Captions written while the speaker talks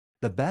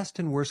the best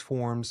and worst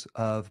forms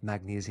of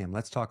magnesium.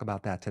 Let's talk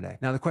about that today.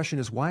 Now, the question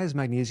is, why is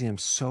magnesium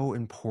so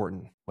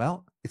important?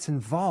 Well, it's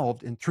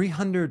involved in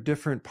 300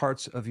 different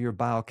parts of your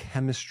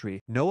biochemistry.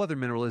 No other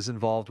mineral is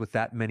involved with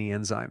that many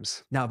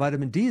enzymes. Now,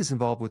 vitamin D is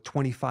involved with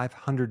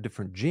 2,500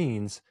 different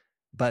genes,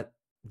 but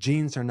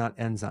genes are not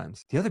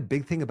enzymes. The other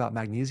big thing about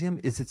magnesium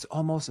is it's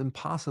almost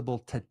impossible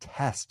to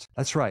test.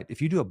 That's right. If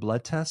you do a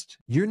blood test,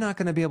 you're not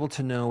going to be able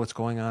to know what's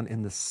going on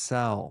in the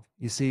cell.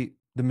 You see,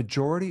 the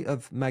majority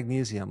of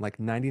magnesium, like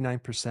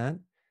 99%,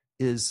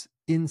 is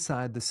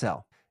inside the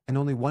cell, and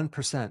only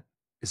 1%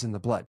 is in the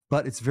blood.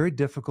 But it's very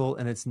difficult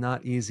and it's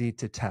not easy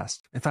to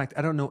test. In fact,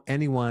 I don't know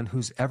anyone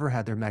who's ever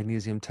had their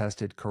magnesium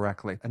tested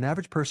correctly. An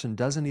average person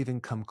doesn't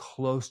even come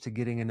close to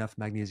getting enough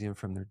magnesium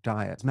from their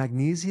diet.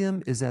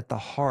 Magnesium is at the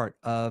heart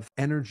of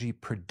energy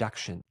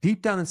production.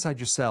 Deep down inside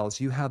your cells,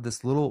 you have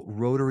this little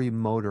rotary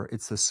motor.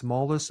 It's the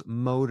smallest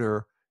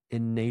motor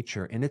in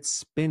nature, and it's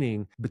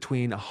spinning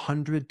between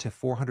 100 to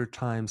 400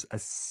 times a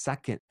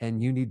second,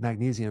 and you need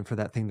magnesium for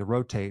that thing to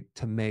rotate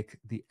to make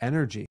the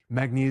energy.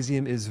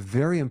 Magnesium is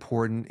very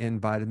important in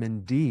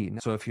vitamin D.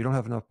 So if you don't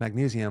have enough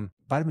magnesium,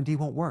 vitamin D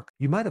won't work.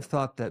 You might have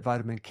thought that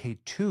vitamin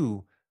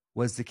K2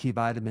 was the key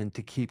vitamin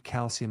to keep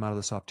calcium out of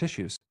the soft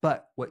tissues.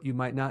 But what you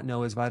might not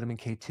know is vitamin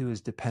K2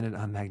 is dependent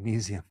on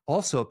magnesium.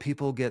 Also,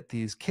 people get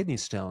these kidney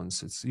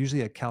stones. It's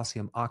usually a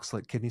calcium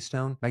oxalate kidney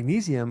stone.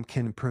 Magnesium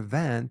can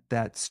prevent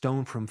that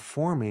stone from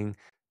forming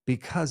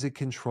because it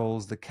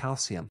controls the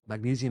calcium.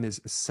 Magnesium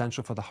is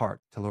essential for the heart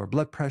to lower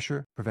blood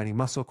pressure, preventing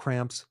muscle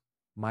cramps,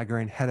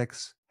 migraine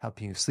headaches,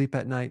 helping you sleep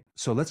at night.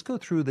 So let's go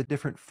through the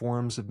different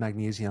forms of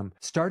magnesium,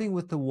 starting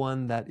with the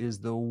one that is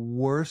the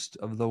worst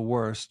of the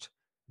worst.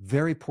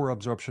 Very poor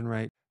absorption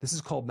rate. This is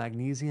called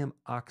magnesium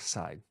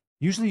oxide.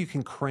 Usually you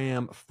can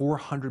cram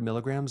 400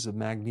 milligrams of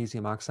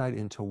magnesium oxide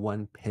into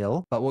one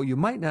pill, but what you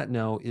might not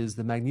know is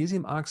the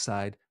magnesium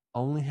oxide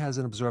only has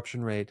an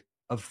absorption rate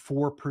of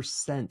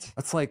 4%.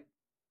 That's like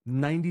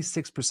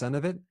 96%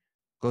 of it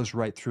goes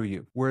right through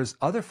you. Whereas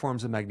other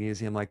forms of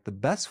magnesium, like the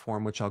best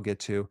form, which I'll get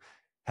to,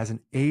 has an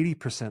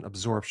 80%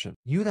 absorption.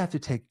 You'd have to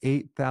take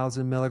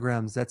 8,000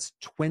 milligrams. That's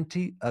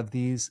 20 of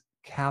these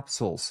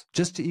capsules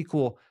just to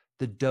equal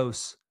the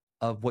dose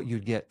of what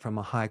you'd get from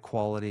a high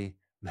quality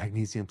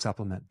magnesium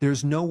supplement.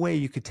 There's no way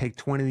you could take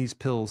 20 of these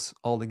pills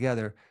all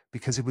together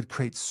because it would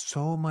create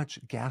so much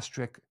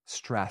gastric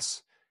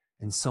stress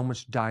and so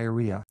much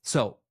diarrhea.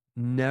 So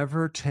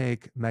never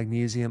take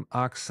magnesium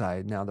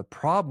oxide. Now, the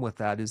problem with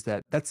that is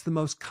that that's the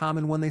most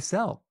common one they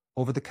sell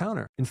over the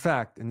counter. In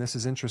fact, and this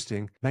is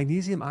interesting,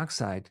 magnesium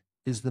oxide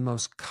is the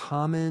most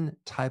common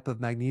type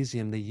of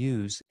magnesium they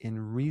use in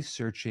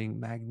researching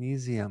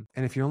magnesium.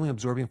 And if you're only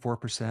absorbing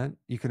 4%,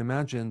 you can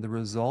imagine the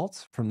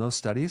results from those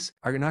studies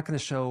are not going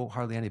to show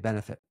hardly any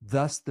benefit.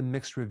 Thus, the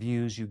mixed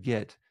reviews you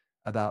get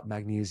about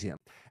magnesium.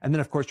 And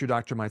then, of course, your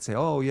doctor might say,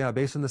 oh, yeah,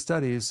 based on the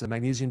studies,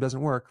 magnesium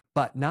doesn't work.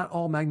 But not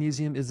all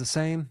magnesium is the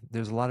same.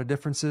 There's a lot of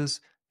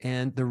differences.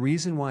 And the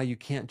reason why you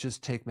can't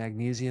just take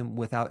magnesium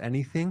without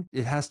anything,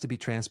 it has to be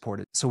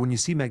transported. So when you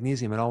see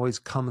magnesium, it always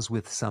comes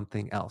with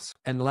something else.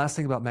 And the last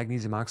thing about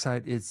magnesium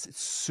oxide, it's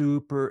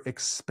super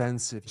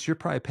expensive. So you're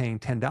probably paying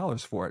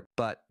 $10 for it,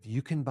 but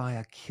you can buy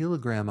a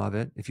kilogram of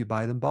it if you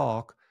buy it in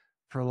bulk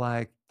for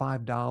like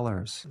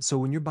 $5. So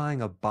when you're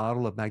buying a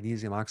bottle of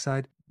magnesium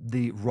oxide,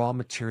 the raw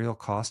material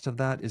cost of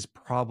that is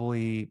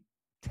probably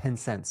 10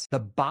 cents. The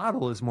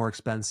bottle is more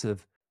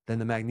expensive than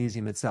the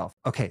magnesium itself.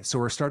 Okay, so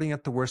we're starting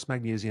at the worst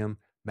magnesium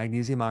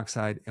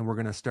oxide, and we're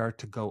going to start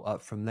to go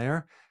up from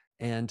there.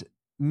 And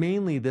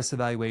mainly this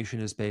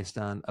evaluation is based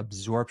on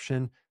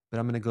absorption, but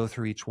I'm going to go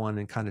through each one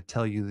and kind of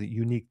tell you the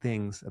unique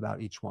things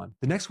about each one.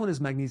 The next one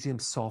is magnesium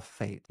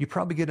sulfate. You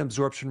probably get an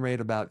absorption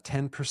rate about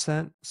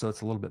 10%, so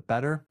it's a little bit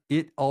better.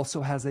 It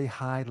also has a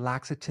high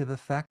laxative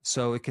effect,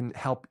 so it can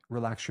help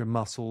relax your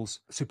muscles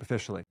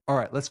superficially. All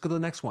right, let's go to the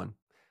next one.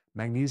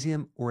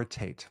 Magnesium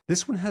orotate.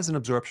 This one has an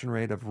absorption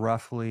rate of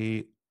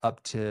roughly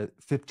up to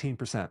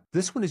 15%.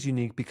 This one is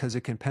unique because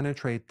it can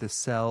penetrate the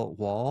cell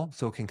wall,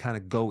 so it can kind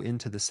of go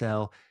into the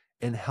cell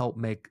and help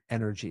make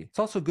energy. It's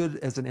also good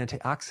as an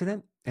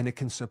antioxidant, and it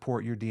can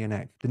support your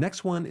DNA. The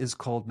next one is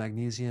called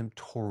magnesium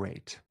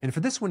taurate. And for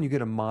this one, you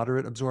get a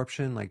moderate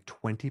absorption, like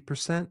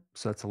 20%,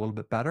 so that's a little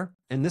bit better.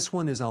 And this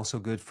one is also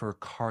good for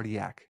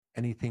cardiac,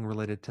 anything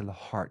related to the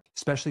heart,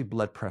 especially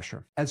blood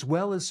pressure, as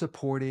well as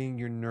supporting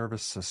your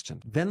nervous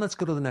system. Then let's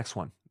go to the next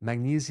one,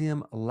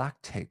 magnesium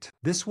lactate.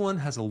 This one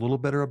has a little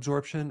better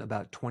absorption,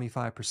 about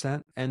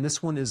 25%, and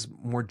this one is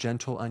more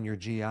gentle on your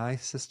GI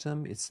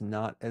system. It's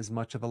not as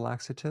much of a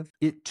laxative.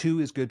 It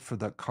too is good for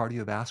the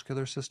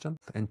cardiovascular system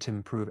and to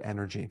improve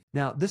energy.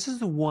 Now, this is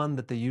the one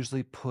that they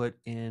usually put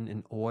in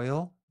an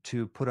oil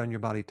to put on your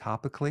body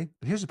topically.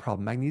 But here's the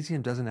problem.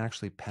 Magnesium doesn't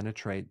actually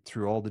penetrate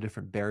through all the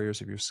different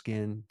barriers of your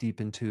skin deep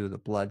into the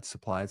blood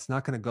supply. It's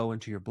not going to go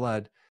into your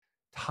blood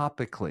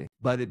topically,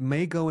 but it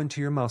may go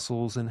into your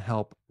muscles and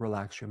help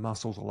relax your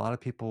muscles. A lot of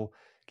people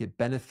get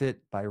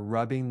benefit by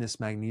rubbing this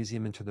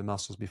magnesium into the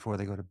muscles before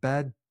they go to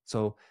bed.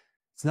 So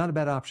It's not a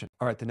bad option.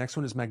 All right, the next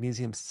one is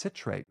magnesium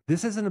citrate.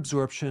 This has an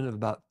absorption of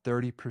about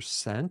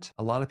 30%.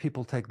 A lot of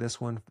people take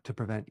this one to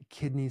prevent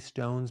kidney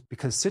stones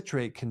because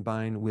citrate can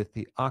bind with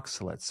the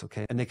oxalates,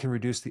 okay? And they can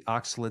reduce the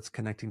oxalates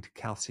connecting to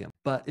calcium.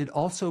 But it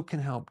also can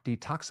help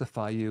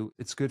detoxify you.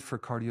 It's good for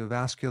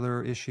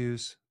cardiovascular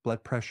issues,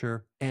 blood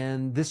pressure,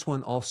 and this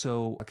one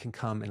also can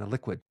come in a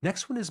liquid.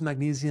 Next one is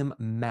magnesium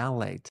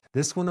malate.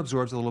 This one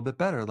absorbs a little bit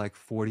better, like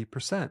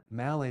 40%.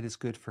 Malate is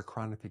good for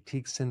chronic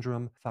fatigue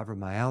syndrome,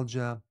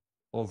 fibromyalgia,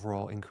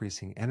 overall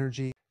increasing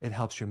energy. It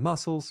helps your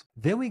muscles.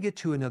 Then we get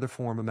to another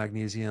form of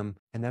magnesium,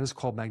 and that is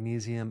called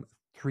magnesium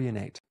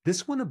threonate.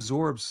 This one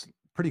absorbs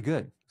pretty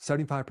good,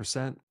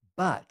 75%,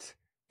 but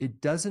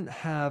it doesn't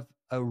have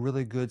a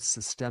really good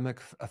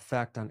systemic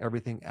effect on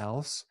everything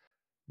else,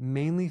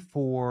 mainly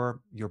for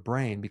your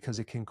brain because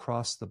it can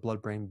cross the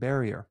blood-brain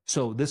barrier.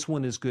 So this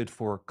one is good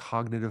for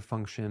cognitive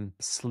function,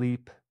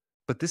 sleep,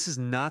 but this is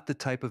not the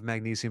type of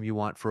magnesium you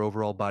want for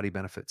overall body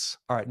benefits.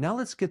 All right, now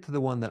let's get to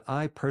the one that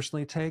I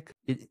personally take.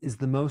 It is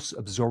the most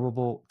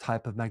absorbable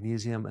type of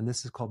magnesium, and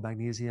this is called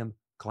magnesium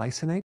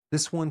glycinate.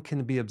 This one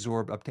can be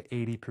absorbed up to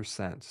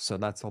 80%, so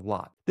that's a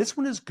lot. This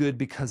one is good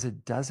because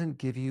it doesn't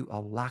give you a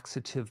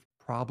laxative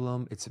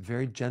problem. It's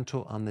very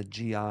gentle on the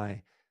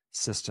GI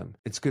system.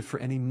 It's good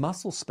for any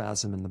muscle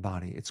spasm in the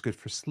body. It's good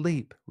for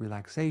sleep,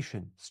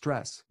 relaxation,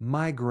 stress,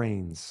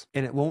 migraines,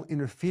 and it won't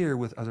interfere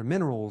with other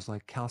minerals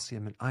like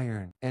calcium and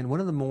iron. And one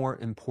of the more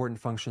important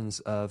functions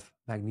of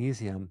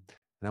magnesium,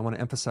 and I want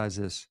to emphasize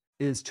this,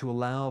 is to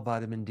allow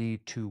vitamin D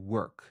to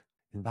work.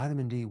 And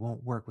vitamin D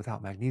won't work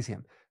without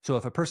magnesium. So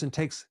if a person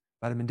takes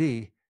vitamin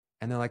D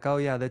and they're like, oh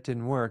yeah, that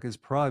didn't work, it's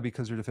probably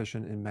because they're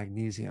deficient in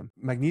magnesium.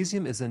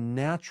 Magnesium is a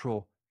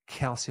natural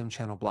calcium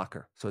channel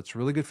blocker. So it's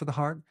really good for the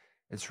heart.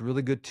 It's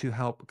really good to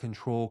help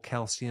control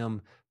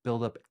calcium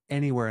buildup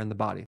anywhere in the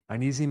body.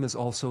 Magnesium is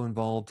also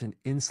involved in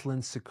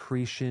insulin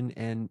secretion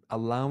and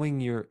allowing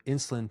your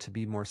insulin to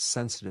be more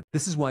sensitive.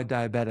 This is why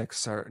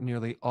diabetics are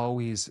nearly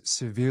always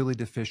severely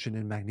deficient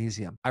in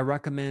magnesium. I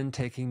recommend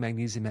taking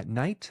magnesium at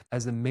night.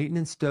 As a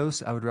maintenance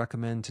dose, I would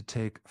recommend to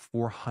take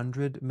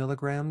 400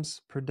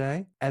 milligrams per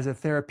day. As a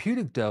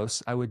therapeutic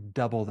dose, I would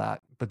double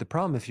that. But the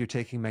problem, if you're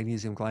taking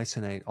magnesium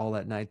glycinate all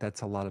at night,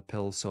 that's a lot of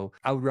pills. So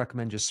I would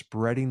recommend just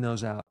spreading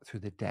those out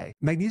through the day.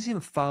 Magnesium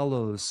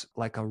follows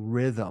like a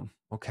rhythm,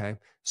 okay?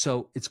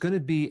 So it's going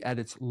to be at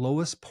its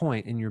lowest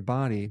point in your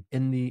body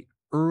in the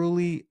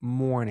early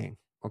morning,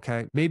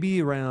 okay?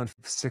 Maybe around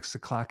 6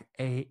 o'clock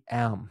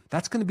a.m.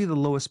 That's going to be the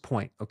lowest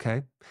point,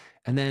 okay?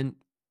 And then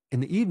in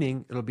the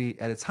evening, it'll be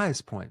at its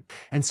highest point.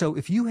 And so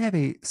if you have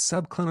a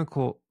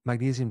subclinical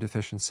magnesium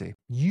deficiency,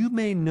 you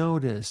may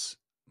notice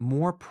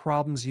more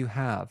problems you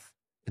have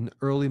in the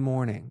early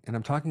morning. And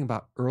I'm talking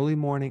about early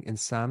morning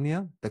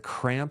insomnia, the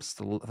cramps,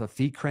 the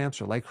feet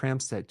cramps or leg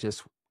cramps that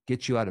just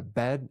get you out of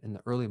bed in the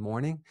early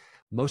morning.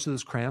 Most of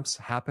those cramps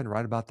happen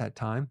right about that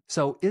time.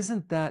 So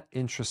isn't that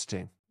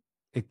interesting?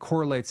 It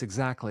correlates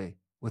exactly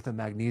with a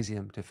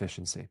magnesium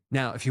deficiency.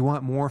 Now, if you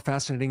want more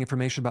fascinating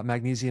information about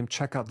magnesium,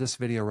 check out this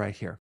video right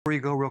here. Before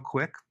you go real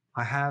quick,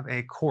 I have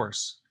a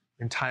course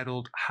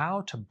entitled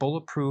How to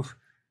Bulletproof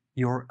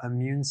Your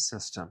Immune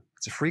System.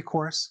 It's a free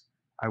course.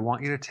 I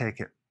want you to take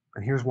it.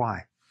 And here's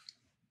why.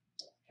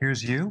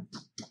 Here's you.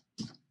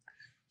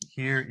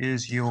 Here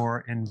is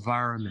your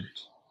environment.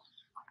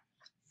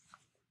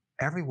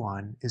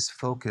 Everyone is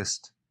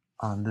focused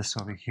on this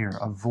over here,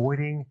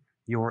 avoiding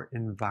your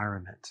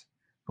environment.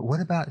 But what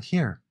about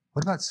here?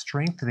 What about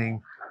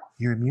strengthening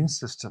your immune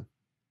system?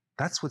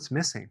 That's what's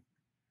missing.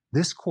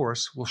 This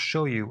course will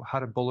show you how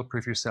to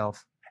bulletproof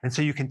yourself. And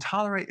so you can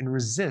tolerate and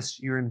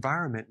resist your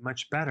environment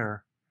much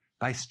better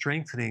by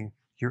strengthening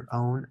your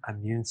own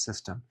immune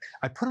system.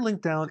 I put a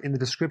link down in the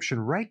description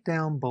right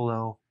down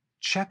below.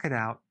 Check it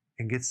out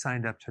and get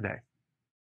signed up today.